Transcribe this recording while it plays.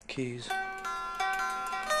Keys.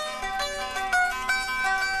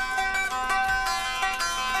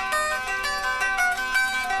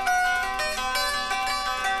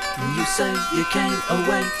 You say you came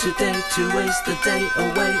away today to waste the day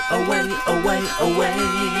away, away, away, away.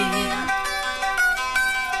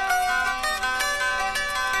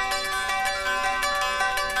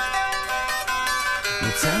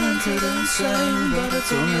 You're talented and sane, but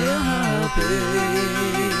it's only a hobby.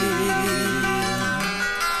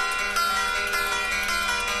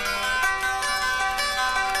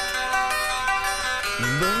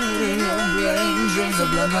 Burning your brain drains the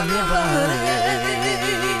blood from your body.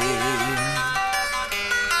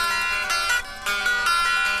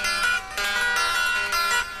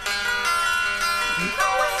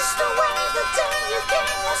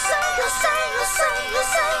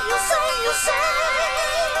 You say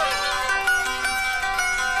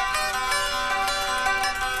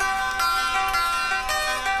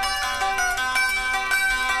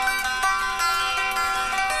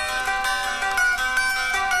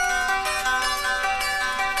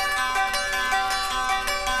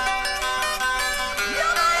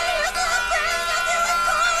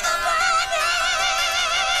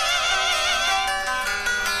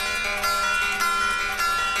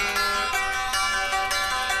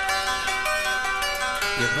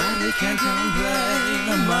your body can't complain,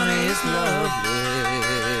 the money is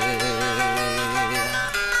lovely.